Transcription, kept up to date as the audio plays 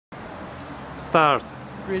Start.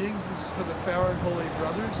 Greetings, this is for the Fahrenholz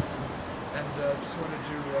brothers, and just wanted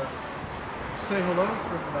to say hello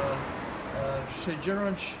from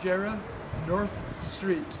Szegeranszera North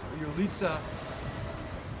Street, Ulica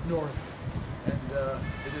North, and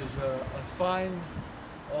it is a fine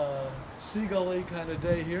seagull-y kind of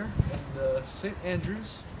day here in St.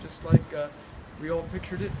 Andrews, just like we all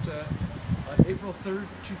pictured it on April 3rd,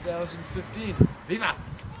 2015. Viva!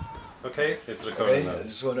 Okay, it's recording now. I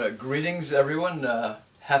just want to greetings everyone.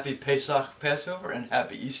 Happy Pesach, Passover, and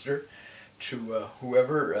happy Easter to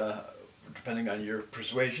whoever, depending on your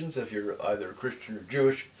persuasions, if you're either Christian or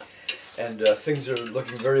Jewish. And things are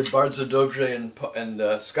looking very Bardzo Dobrze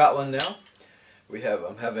in Scotland now.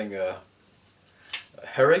 I'm having a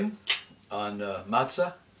herring on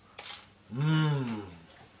matzah.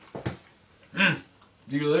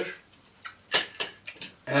 Delish.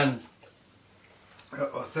 And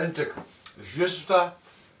authentic Zista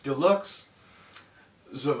Deluxe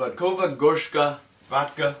Zawodkowa Gorska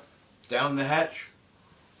vodka down the hatch.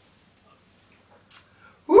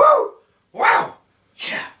 Woo! Wow!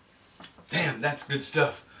 Yeah! Damn, that's good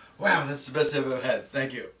stuff. Wow, that's the best I've ever had.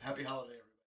 Thank you. Happy holiday.